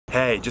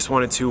Hey, just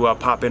wanted to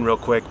pop in real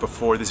quick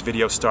before this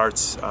video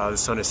starts. The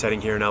sun is setting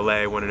here in LA.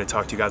 I wanted to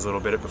talk to you guys a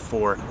little bit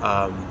before.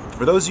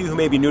 For those of you who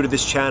may be new to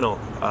this channel,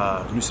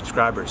 new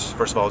subscribers,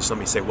 first of all, just let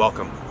me say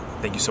welcome.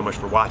 Thank you so much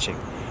for watching.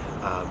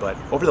 But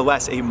over the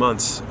last 8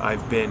 months,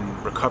 I've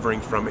been recovering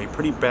from a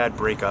pretty bad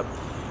breakup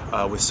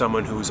with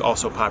someone who's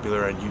also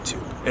popular on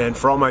YouTube. And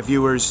for all my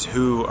viewers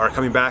who are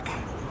coming back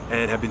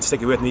and have been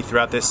sticking with me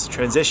throughout this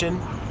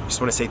transition,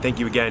 just want to say thank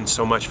you again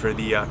so much for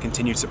the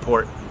continued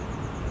support.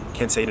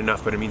 Can't say it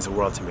enough, but it means the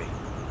world to me.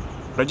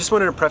 But I just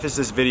wanted to preface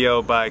this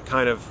video by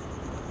kind of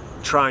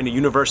trying to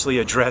universally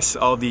address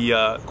all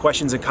the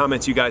questions and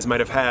comments you guys might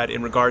have had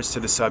in regards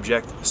to the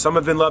subject. Some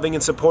have been loving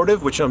and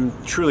supportive, which I'm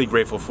truly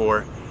grateful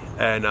for,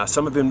 and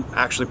some have been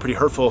actually pretty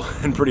hurtful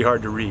and pretty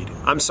hard to read.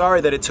 I'm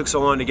sorry that it took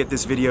so long to get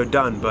this video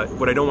done, but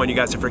what I don't want you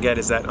guys to forget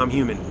is that I'm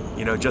human,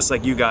 you know, just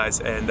like you guys,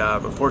 and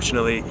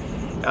unfortunately,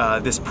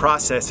 this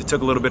process, it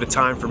took a little bit of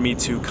time for me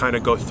to kind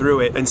of go through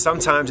it, and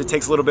sometimes it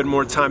takes a little bit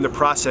more time to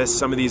process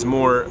some of these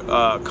more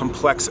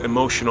complex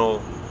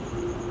emotional,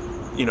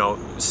 you know,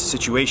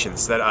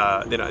 situations that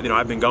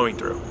I've been going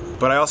through.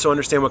 But I also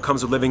understand what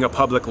comes with living a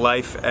public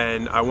life,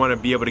 and I want to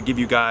be able to give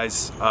you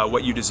guys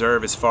what you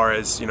deserve as far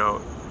as, you know,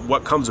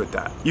 what comes with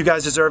that. You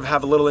guys deserve to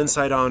have a little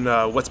insight on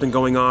what's been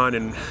going on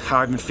and how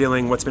I've been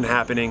feeling, what's been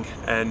happening,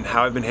 and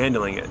how I've been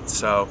handling it.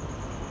 So,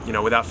 you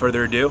know, without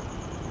further ado,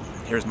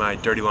 here's my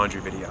dirty laundry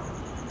video.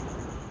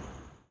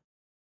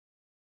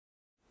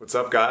 What's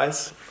up,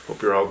 guys?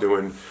 Hope you're all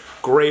doing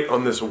great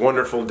on this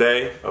wonderful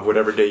day of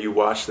whatever day you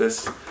watch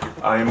this.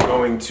 I am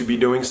going to be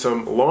doing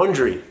some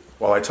laundry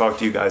while I talk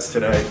to you guys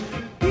today.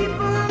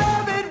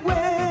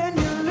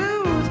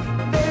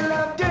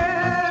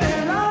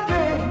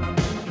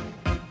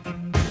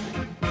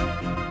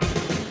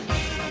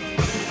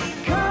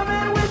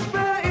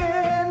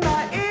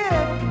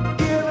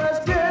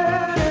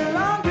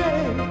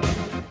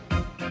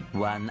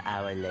 One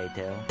hour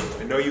later.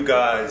 I know you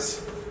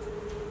guys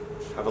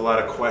have a lot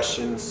of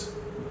questions,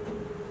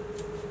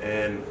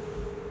 and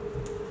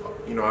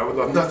you know, I would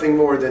love nothing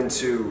more than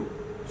to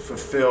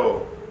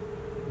fulfill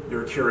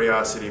your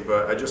curiosity,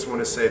 but I just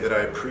want to say that I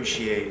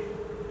appreciate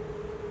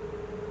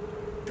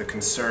the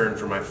concern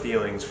for my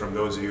feelings from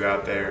those of you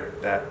out there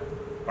that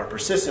are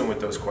persistent with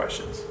those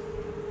questions.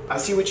 I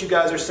see what you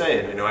guys are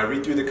saying. You know, I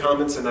read through the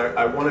comments, and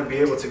I want to be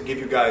able to give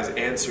you guys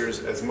answers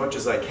as much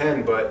as I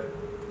can, but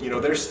you know,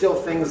 there's still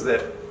things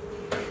that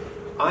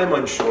I'm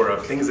unsure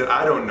of, things that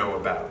I don't know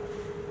about.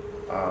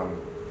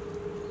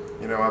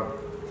 You know,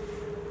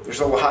 there's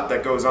a lot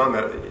that goes on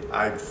that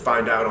I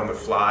find out on the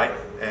fly,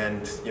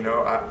 and you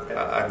know,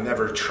 I've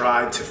never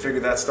tried to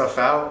figure that stuff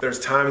out. There's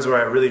times where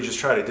I really just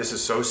try to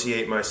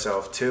disassociate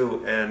myself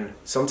too, and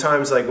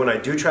sometimes, like when I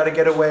do try to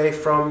get away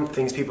from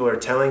things people are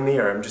telling me,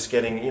 or I'm just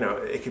getting, you know,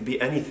 it could be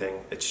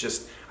anything. It's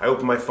just, I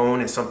open my phone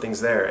and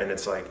something's there, and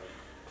it's like,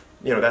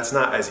 you know, that's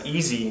not as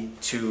easy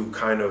to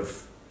kind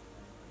of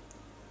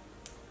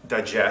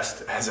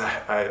digest as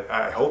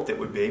I hoped it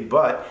would be,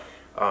 but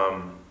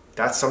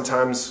that's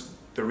sometimes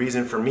the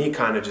reason for me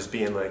kind of just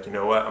being like, you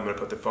know what, I'm gonna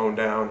put the phone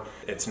down.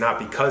 It's not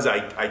because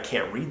I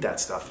can't read that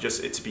stuff,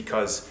 just it's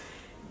because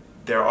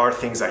there are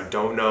things I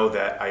don't know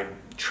that I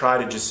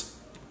try to just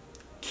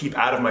keep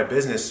out of my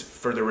business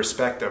for the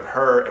respect of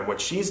her and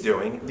what she's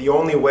doing. The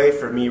only way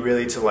for me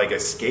really to like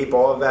escape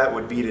all of that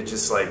would be to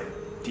just like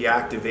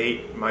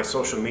deactivate my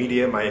social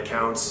media, my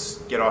accounts,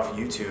 get off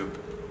YouTube,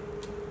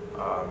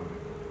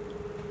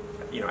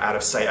 you know, out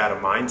of sight, out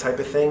of mind type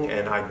of thing.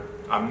 And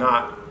I'm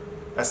not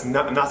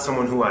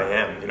someone who I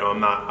am. You know, I'm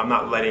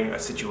not letting a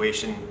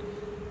situation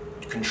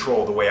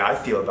control the way I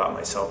feel about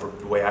myself or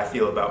the way I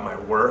feel about my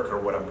work or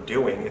what I'm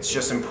doing. It's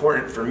just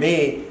important for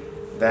me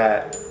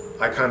that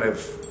I kind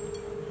of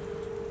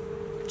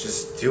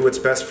just do what's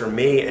best for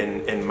me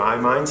and in my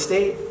mind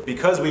state.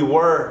 Because we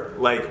were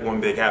like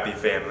one big happy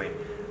family,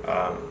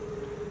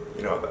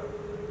 you know,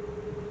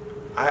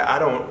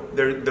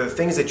 the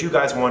things that you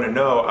guys want to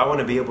know, I want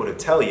to be able to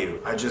tell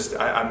you. I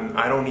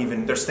don't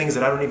even, there's things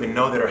that I don't even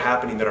know that are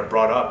happening that are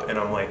brought up, and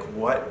I'm like,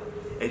 what?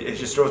 It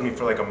just throws me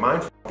for like a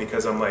mind f,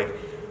 because I'm like,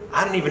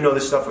 I didn't even know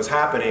this stuff was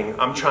happening.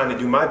 I'm trying to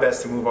do my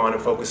best to move on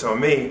and focus on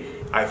me.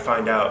 I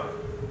find out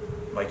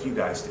like you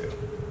guys do.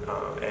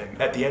 And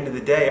at the end of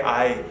the day,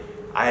 I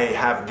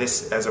have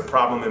this as a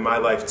problem in my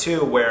life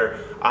too, where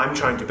I'm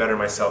trying to better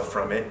myself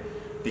from it,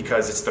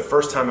 because it's the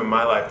first time in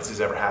my life this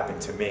has ever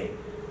happened to me.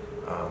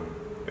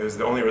 It was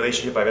the only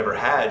relationship I've ever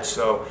had,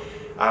 so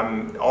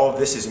all of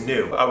this is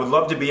new. I would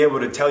love to be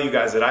able to tell you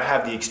guys that I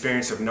have the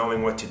experience of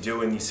knowing what to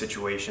do in these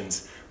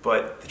situations,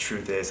 but the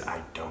truth is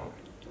I don't,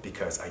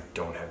 because I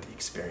don't have the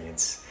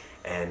experience.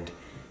 And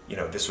you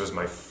know, this was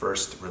my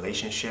first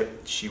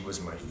relationship. She was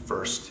my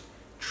first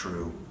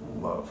true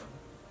love.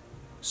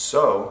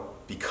 So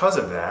because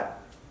of that,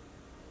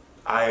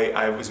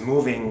 I was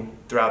moving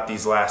throughout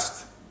these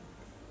last,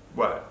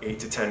 what, 8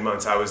 to 10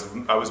 months. I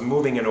was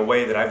moving in a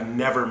way that I've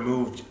never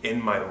moved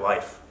in my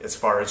life, as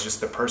far as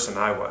just the person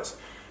I was,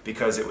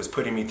 because it was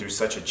putting me through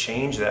such a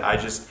change that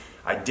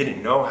I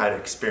didn't know how to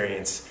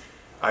experience.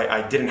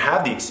 I didn't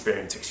have the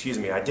experience, excuse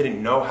me. I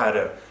didn't know how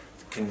to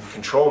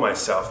control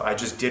myself. I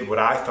just did what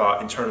I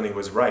thought internally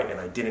was right, and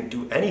I didn't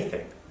do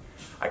anything.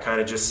 I kind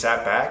of just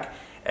sat back,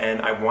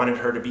 and I wanted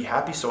her to be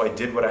happy, so I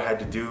did what I had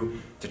to do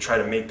to try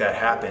to make that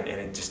happen, and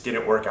it just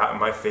didn't work out in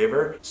my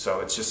favor. So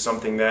it's just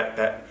something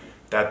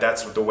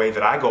that's the way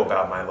that I go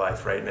about my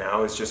life right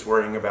now, is just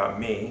worrying about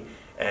me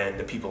and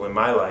the people in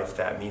my life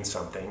that mean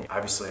something.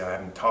 Obviously, I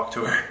haven't talked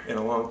to her in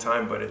a long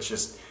time, but it's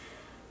just,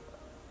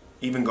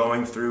 even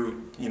going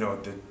through, you know,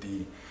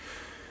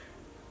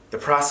 the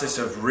process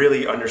of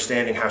really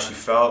understanding how she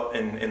felt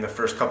in the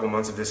first couple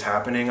months of this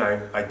happening,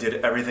 I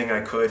did everything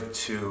I could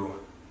to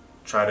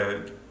try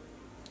to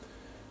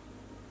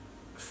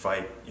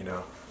fight, you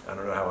know. I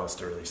don't know how else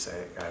to really say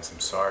it, guys. I'm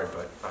sorry,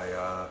 but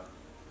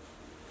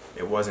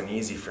it wasn't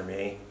easy for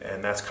me,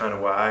 and that's kind of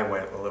why I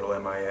went a little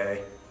MIA,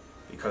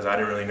 because I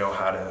didn't really know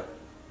how to.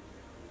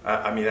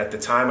 I mean, at the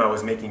time I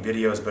was making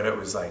videos, but it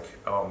was like,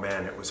 oh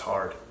man, it was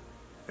hard.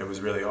 It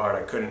was really hard.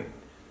 I couldn't.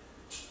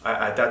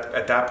 At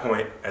that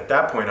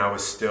point, I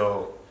was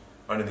still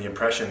under the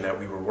impression that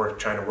we were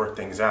trying to work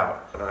things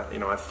out,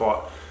 and I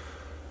fought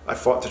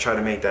to try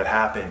to make that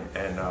happen,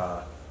 and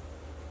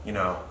you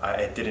know,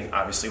 it didn't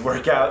obviously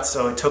work out.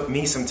 So it took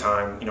me some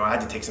time. You know, I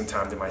had to take some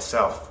time to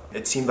myself.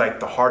 It seemed like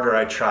the harder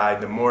I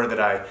tried, the more that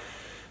I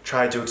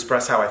tried to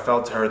express how I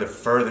felt to her, the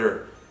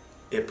further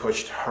it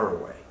pushed her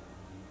away.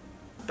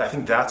 I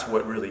think that's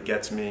what really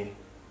gets me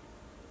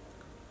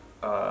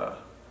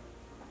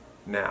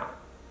now.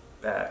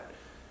 That,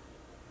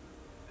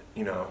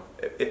 you know,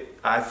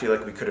 I feel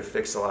like we could have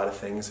fixed a lot of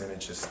things, and it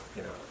just,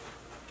 you know,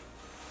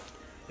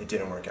 it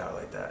didn't work out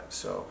like that.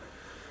 So,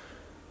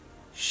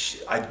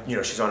 you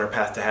know, she's on her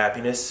path to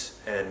happiness,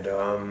 and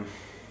I'm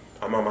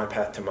on my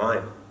path to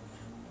mine.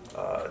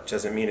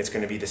 Doesn't mean it's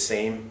going to be the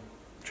same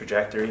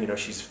trajectory. You know,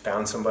 she's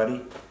found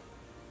somebody,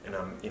 and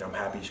I'm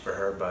happy for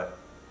her. But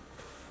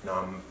you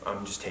know,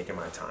 I'm just taking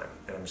my time,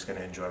 and I'm just going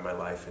to enjoy my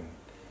life, and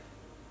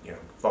you know,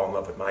 fall in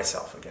love with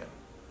myself again.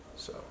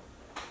 So,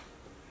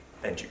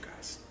 and you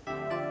guys.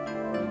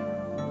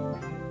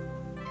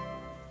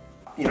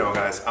 You know,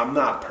 guys, I'm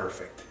not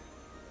perfect.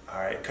 All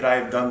right, could I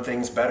have done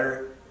things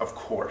better? Of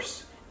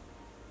course.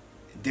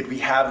 Did we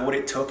have what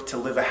it took to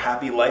live a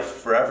happy life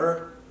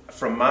forever?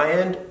 From my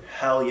end,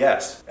 hell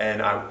yes.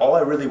 And all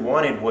I really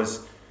wanted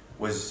was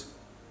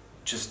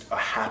just a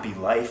happy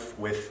life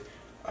with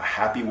a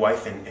happy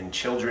wife and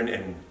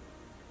children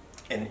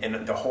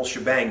and the whole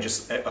shebang.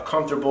 Just a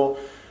comfortable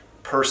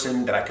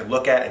person that I could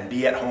look at and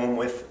be at home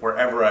with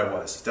wherever I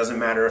was. Doesn't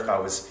matter if I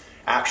was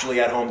actually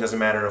at home, doesn't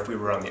matter if we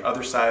were on the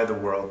other side of the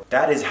world.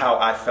 That is how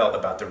I felt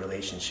about the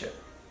relationship.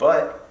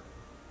 But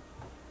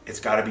it's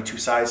got to be two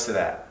sides to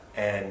that.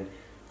 And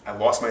I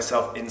lost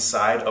myself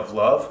inside of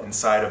love,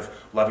 inside of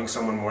loving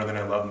someone more than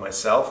I loved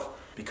myself,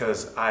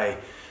 because I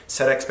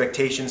set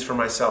expectations for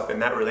myself in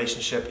that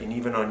relationship and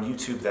even on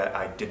YouTube that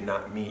I did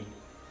not meet.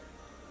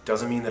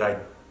 Doesn't mean that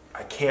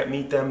I can't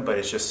meet them, but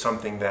it's just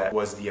something that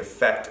was the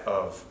effect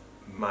of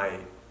my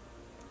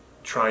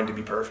trying to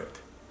be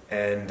perfect.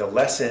 And the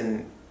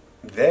lesson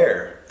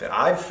there that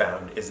I've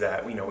found is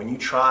that, you know, when you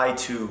try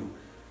to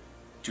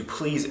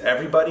please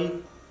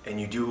everybody, and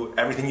you do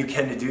everything you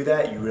can to do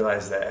that, you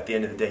realize that at the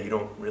end of the day, you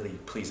don't really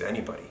please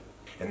anybody.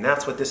 And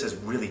that's what this has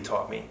really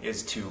taught me,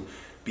 is to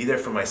be there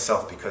for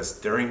myself, because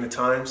during the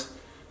times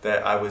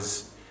that I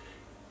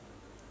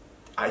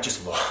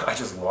just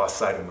lost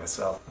sight of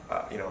myself.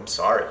 You know, I'm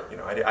sorry. You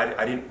know,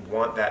 I didn't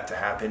want that to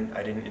happen.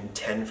 I didn't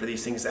intend for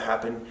these things to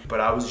happen, but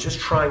I was just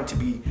trying to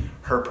be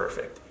her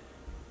perfect,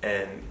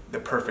 and the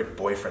perfect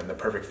boyfriend, the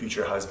perfect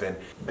future husband.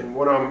 And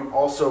what I'm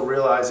also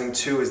realizing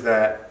too is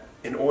that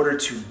in order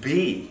to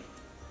be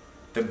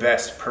the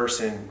best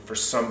person for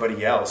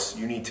somebody else,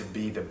 you need to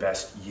be the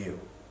best you.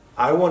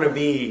 I want to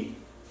be,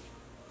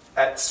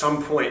 at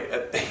some point,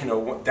 you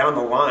know, down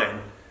the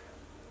line,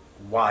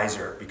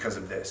 wiser because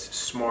of this,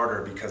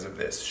 smarter because of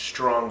this,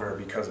 stronger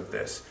because of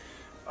this,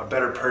 a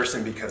better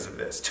person because of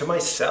this, to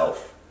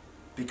myself,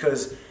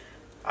 because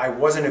I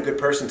wasn't a good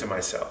person to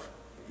myself.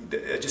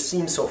 It just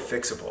seemed so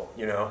fixable,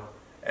 you know.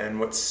 And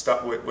what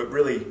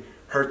really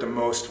hurt the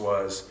most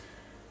was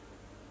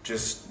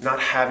just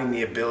not having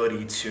the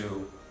ability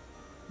to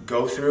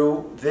go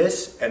through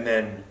this and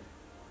then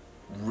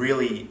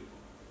really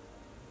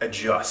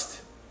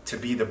adjust to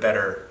be the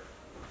better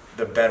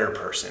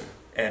person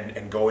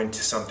and go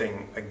into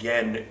something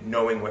again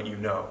knowing what you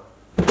know.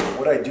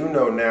 What I do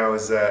know now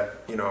is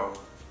that, you know,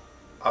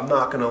 I'm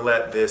not going to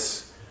let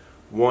this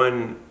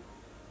one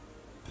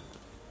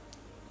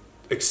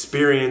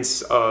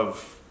experience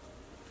of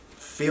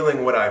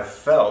feeling what I've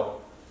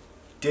felt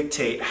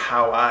dictate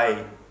how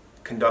I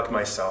conduct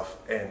myself,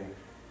 and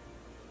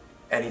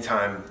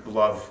anytime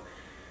love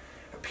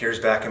appears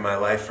back in my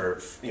life,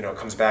 or, you know,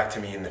 comes back to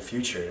me in the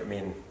future. I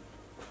mean,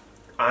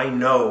 I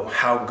know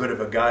how good of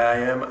a guy I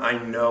am. I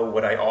know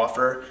what I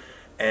offer.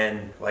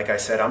 And like I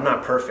said, I'm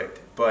not perfect,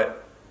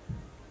 but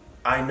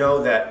I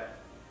know that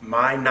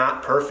my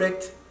not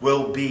perfect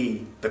will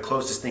be the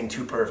closest thing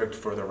to perfect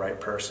for the right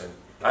person.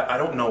 I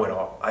don't know it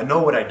all. I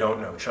know what I don't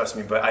know, trust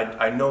me, but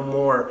I know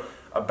more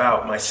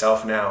about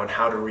myself now and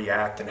how to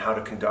react and how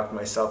to conduct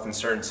myself in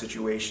certain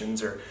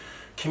situations, or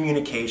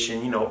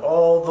communication, you know,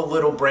 all the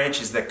little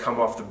branches that come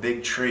off the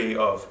big tree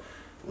of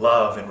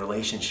love and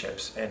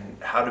relationships, and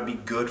how to be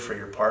good for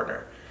your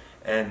partner.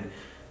 And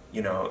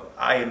you know,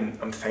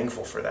 I'm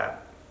thankful for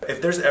that. If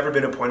there's ever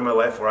been a point in my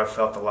life where I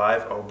felt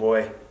alive, oh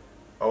boy,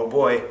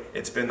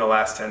 it's been the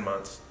last 10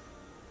 months.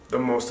 The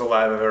most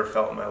alive I've ever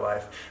felt in my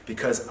life,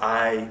 because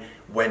I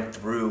went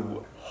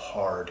through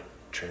hard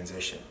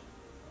transition.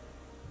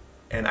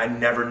 And I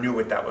never knew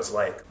what that was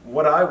like.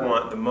 What I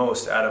want the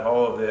most out of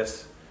all of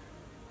this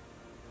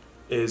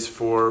is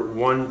for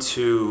 1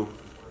 to,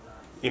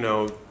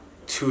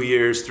 2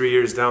 years, 3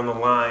 years down the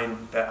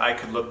line, that I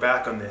could look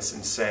back on this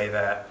and say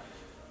that,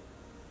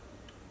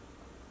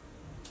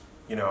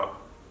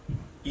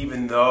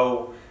 even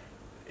though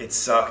it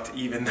sucked,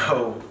 even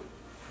though,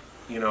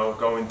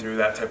 going through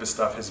that type of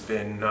stuff has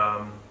been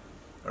a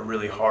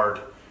really hard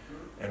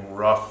and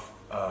rough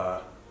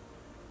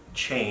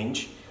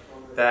change,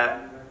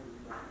 that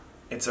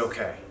it's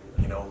okay.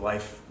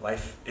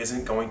 Life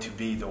isn't going to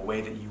be the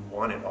way that you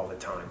want it all the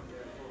time.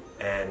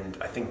 And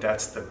I think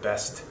that's the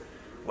best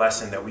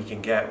lesson that we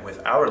can get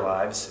with our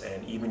lives.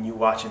 And even you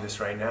watching this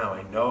right now,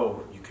 I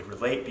know you could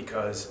relate,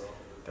 because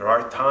there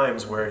are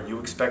times where you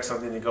expect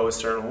something to go a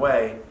certain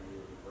way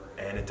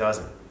and it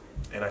doesn't.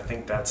 And I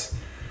think that's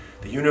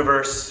the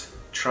universe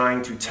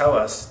trying to tell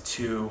us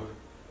to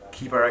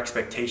keep our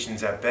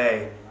expectations at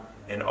bay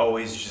and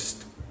always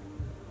just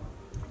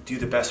do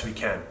the best we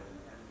can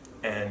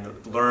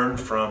and learn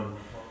from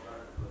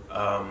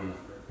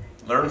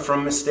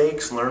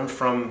mistakes, learn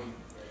from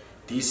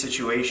these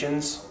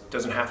situations. It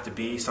doesn't have to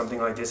be something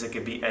like this, it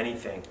could be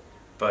anything.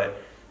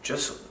 But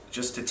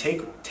just to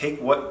take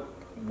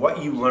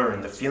what you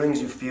learn, the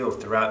feelings you feel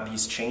throughout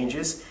these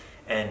changes,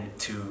 and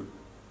to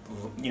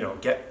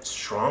get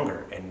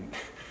stronger and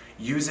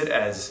use it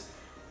as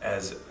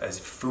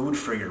food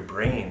for your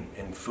brain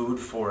and food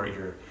for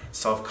your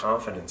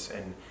self-confidence,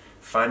 and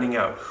finding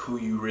out who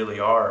you really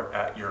are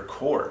at your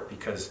core,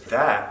 because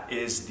that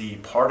is the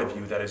part of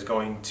you that is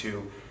going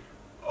to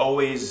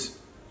always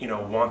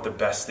want the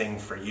best thing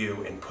for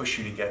you and push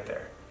you to get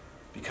there.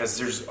 Because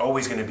there's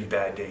always going to be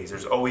bad days,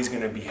 there's always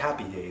going to be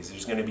happy days,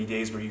 there's going to be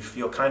days where you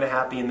feel kind of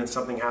happy and then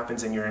something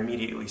happens and you're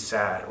immediately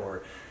sad,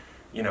 or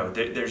you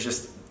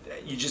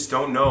just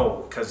don't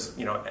know, because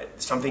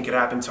something could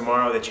happen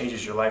tomorrow that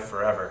changes your life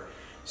forever.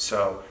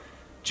 So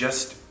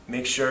just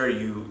make sure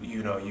you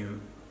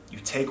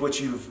take what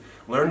you've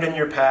learned in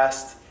your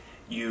past,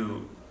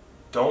 you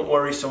don't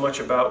worry so much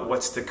about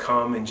what's to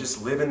come, and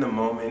just live in the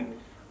moment,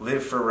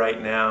 live for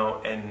right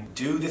now, and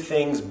do the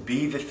things,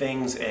 be the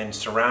things, and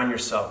surround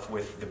yourself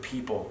with the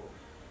people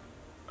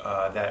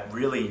that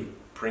really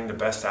bring the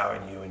best out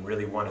in you and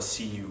really want to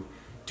see you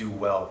do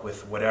well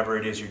with whatever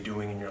it is you're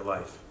doing in your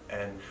life.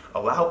 And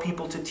allow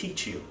people to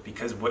teach you,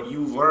 because what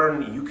you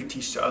learn, you could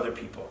teach to other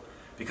people.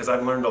 Because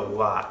I've learned a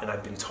lot, and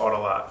I've been taught a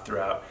lot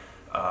throughout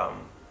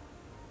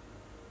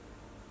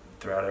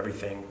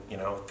everything,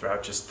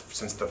 throughout just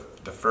since the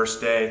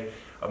first day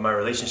of my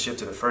relationship,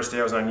 to the first day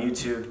I was on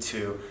YouTube,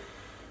 to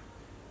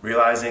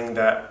realizing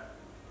that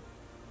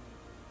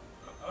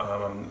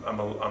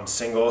I'm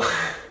single,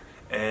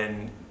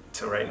 and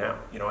to right now.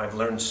 I've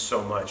learned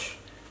so much,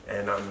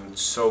 and I'm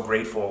so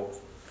grateful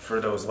for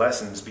those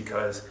lessons,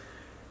 because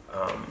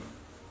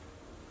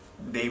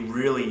they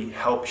really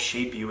help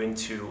shape you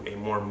into a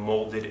more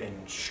molded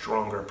and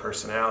stronger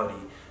personality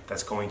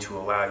that's going to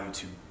allow you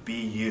to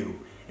be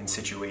you in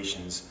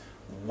situations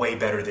way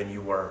better than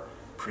you were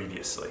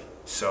previously.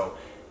 So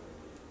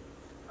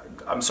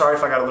I'm sorry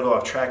if I got a little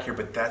off track here,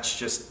 but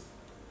that's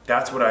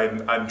what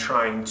I'm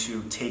trying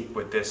to take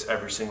with this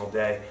every single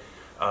day.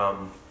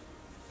 And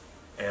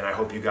I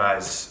hope you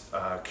guys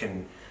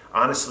can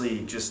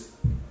honestly just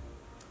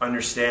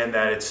understand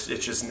that it's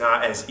just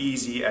not as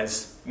easy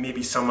as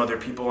maybe some other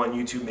people on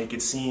YouTube make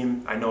it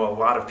seem. I know a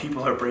lot of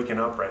people are breaking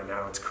up right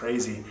now. It's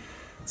crazy.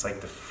 It's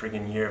like the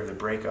friggin' year of the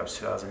breakups,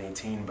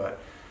 2018. But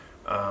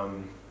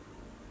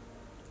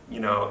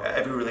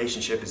every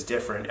relationship is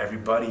different.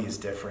 Everybody is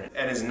different.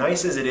 And as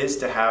nice as it is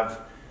to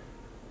have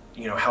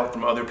help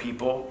from other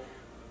people,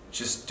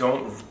 just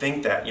don't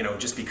think that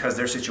just because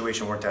their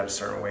situation worked out a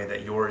certain way,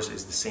 that yours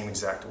is the same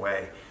exact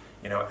way.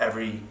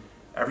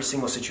 Every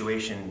single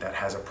situation that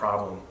has a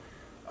problem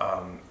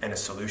and a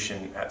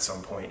solution at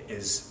some point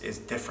is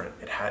different.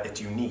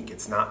 It's unique.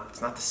 It's not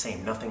the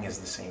same. Nothing is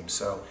the same.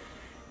 So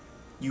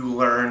you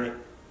learn,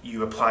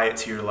 you apply it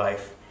to your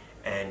life,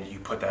 and you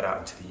put that out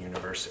into the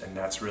universe. And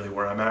that's really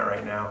where I'm at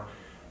right now.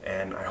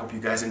 And I hope you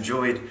guys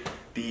enjoyed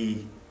the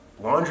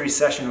laundry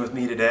session with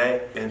me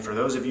today. And for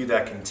those of you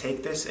that can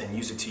take this and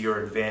use it to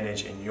your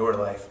advantage in your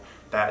life,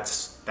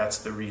 that's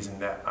the reason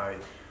that I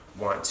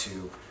want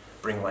to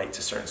bring light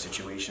to certain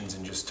situations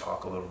and just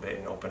talk a little bit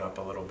and open up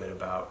a little bit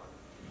about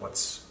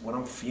what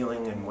I'm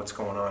feeling and what's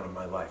going on in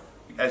my life.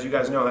 As you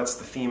guys know, that's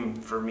the theme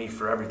for me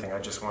for everything. I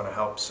just want to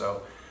help.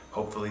 So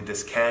hopefully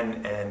this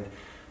can, and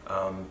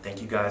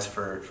thank you guys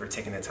for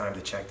taking the time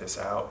to check this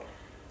out.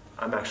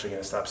 I'm actually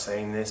going to stop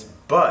saying this,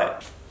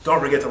 but Don't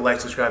forget to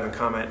like, subscribe, and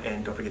comment,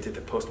 and don't forget to hit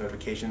the post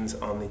notifications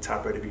on the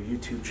top right of your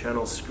YouTube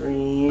channel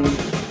screen.